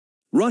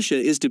Russia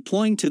is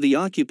deploying to the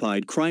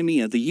occupied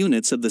Crimea the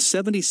units of the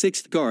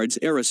 76th Guards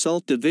Air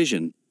Assault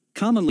Division,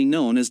 commonly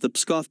known as the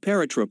Pskov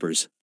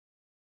paratroopers.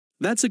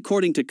 That's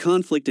according to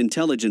Conflict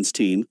Intelligence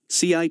Team,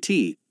 CIT,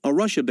 a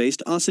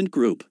Russia-based OSINT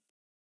group.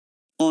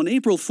 On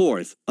April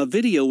 4, a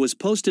video was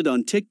posted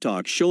on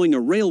TikTok showing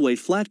a railway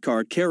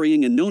flatcar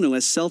carrying a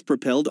NONOS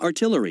self-propelled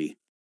artillery.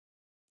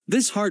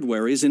 This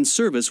hardware is in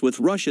service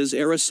with Russia's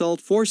air assault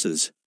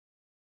forces.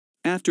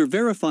 After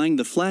verifying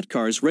the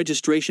flatcar's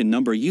registration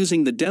number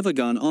using the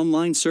Gdevagon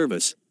online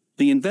service,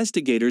 the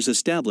investigators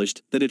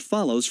established that it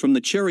follows from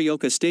the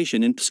Cheryokha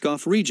station in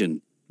Pskov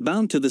region,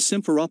 bound to the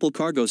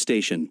Simferopol-cargo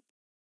station.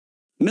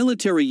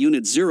 Military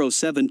Unit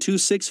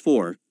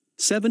 07264,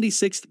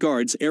 76th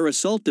Guards Air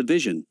Assault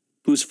Division,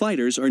 whose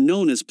fighters are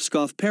known as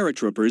Pskov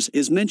paratroopers,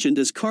 is mentioned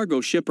as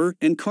cargo shipper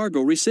and cargo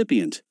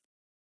recipient.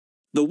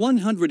 The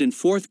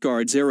 104th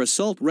Guards Air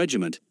Assault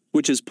Regiment,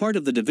 which is part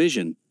of the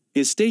division,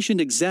 is stationed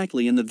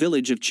exactly in the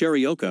village of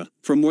Cheryokha,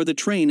 from where the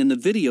train in the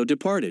video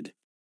departed.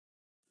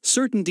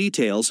 Certain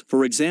details,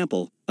 for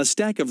example, a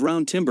stack of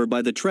round timber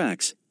by the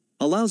tracks,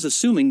 allows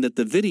assuming that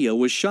the video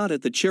was shot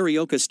at the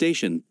Cheryokha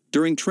station,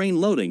 during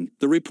train loading,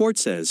 the report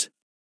says.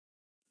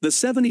 The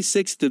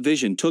 76th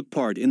Division took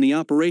part in the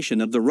operation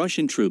of the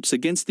Russian troops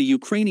against the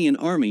Ukrainian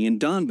army in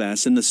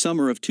Donbass in the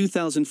summer of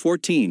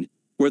 2014,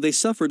 where they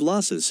suffered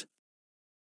losses.